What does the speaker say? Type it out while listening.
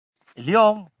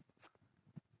اليوم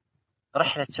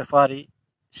رحلة سفاري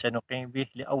سنقيم به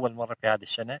لأول مرة في هذه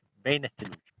السنة بين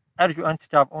الثلوج. أرجو أن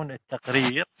تتابعون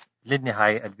التقرير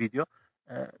للنهاية الفيديو،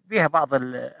 بها بعض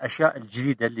الأشياء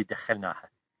الجديدة اللي دخلناها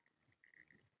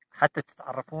حتى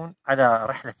تتعرفون على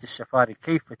رحلة السفاري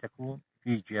كيف تكون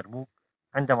في جيرموك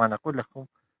عندما نقول لكم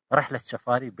رحلة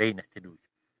سفاري بين الثلوج.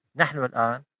 نحن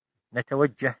الآن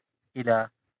نتوجه إلى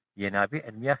ينابيع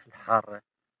المياه الحارة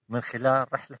من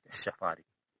خلال رحلة السفاري.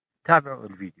 تابعوا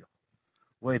الفيديو،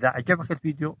 وإذا عجبك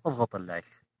الفيديو اضغط اللايك،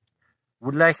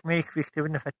 واللايك ما يكفي، اكتب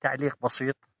لنا في التعليق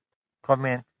بسيط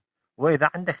كومنت، وإذا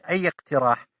عندك أي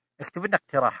اقتراح اكتب لنا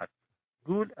اقتراحك،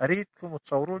 قول أريدكم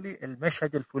تصوروا لي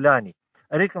المشهد الفلاني،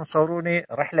 أريدكم تصوروني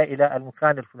رحلة إلى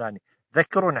المكان الفلاني.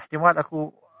 ذكرون احتمال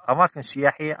أكو أماكن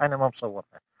سياحية أنا ما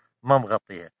مصورها ما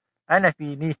مغطيها. أنا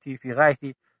في نيتي في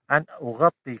غايتي أن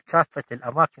أغطي كافة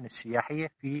الأماكن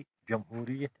السياحية في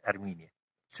جمهورية ارمينيا،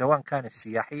 سواء كانت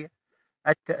السياحية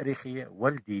التاريخية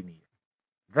والدينية.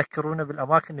 ذكرونا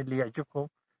بالأماكن اللي يعجبكم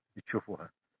تشوفوها.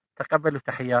 تقبلوا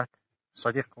تحيات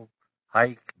صديقكم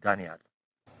هايك دانيال.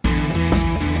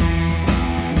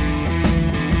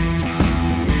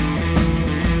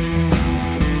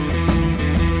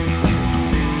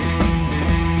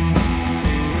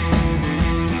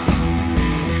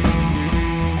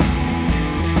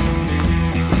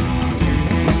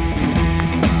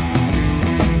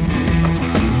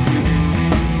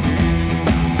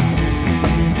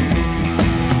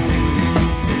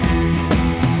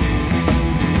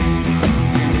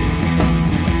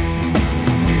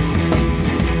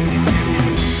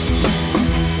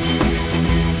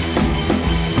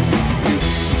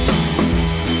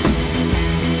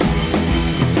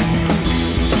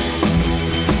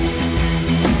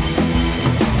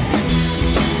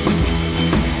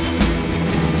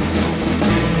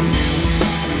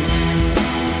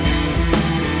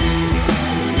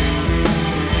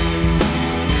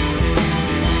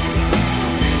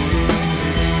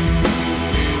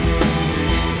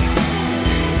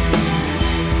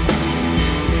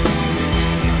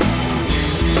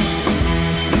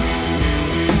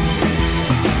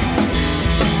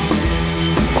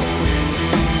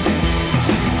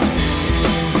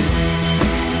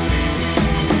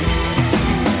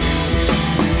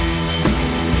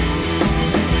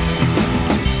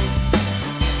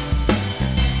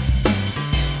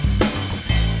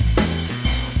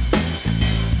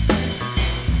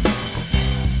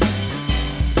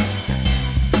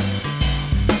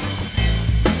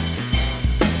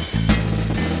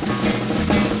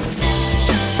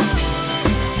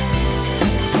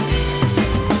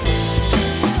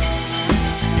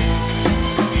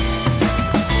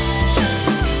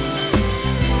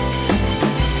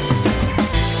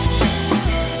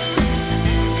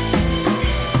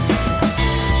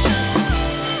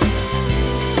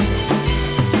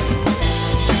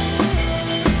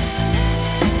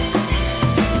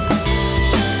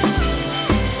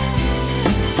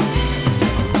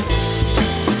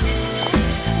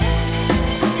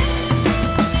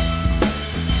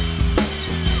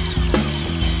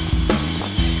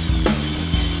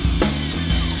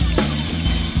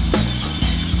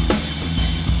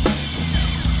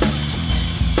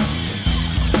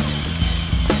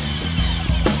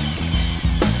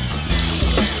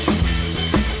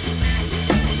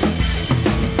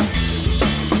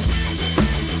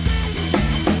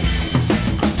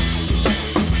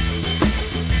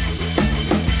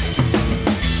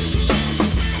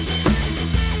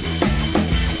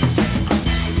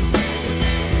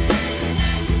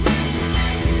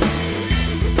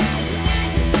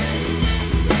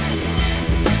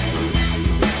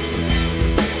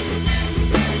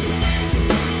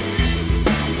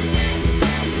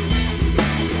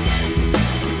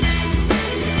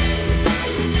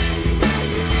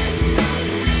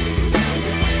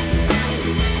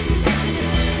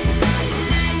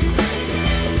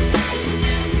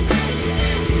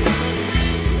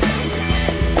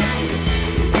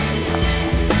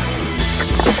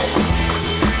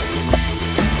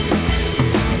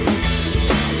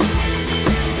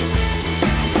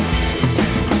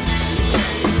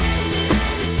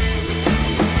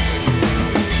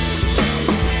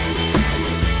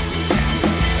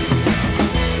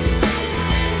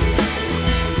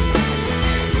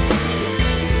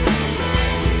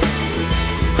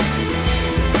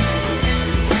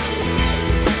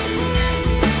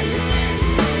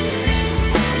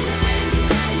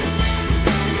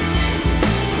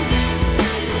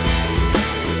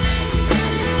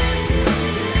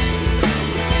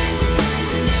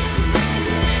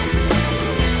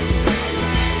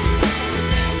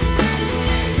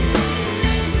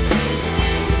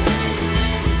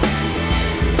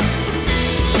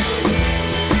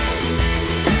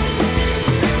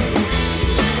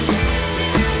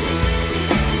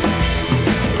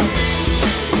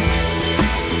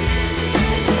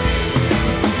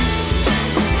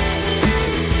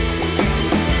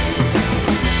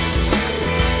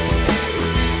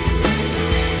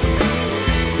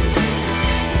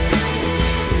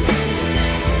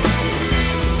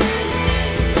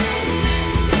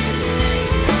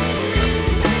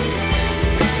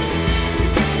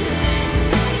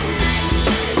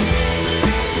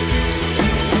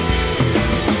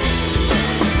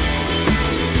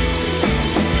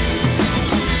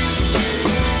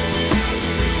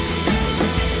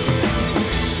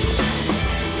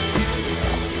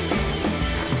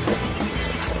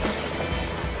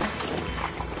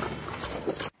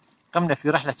 قمنا في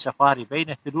رحلة سفاري بين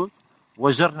الثلوج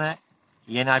وزرنا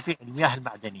ينابيع المياه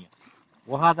المعدنية،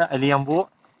 وهذا الينبوع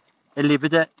اللي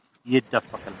بدأ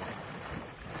يتدفق الماء.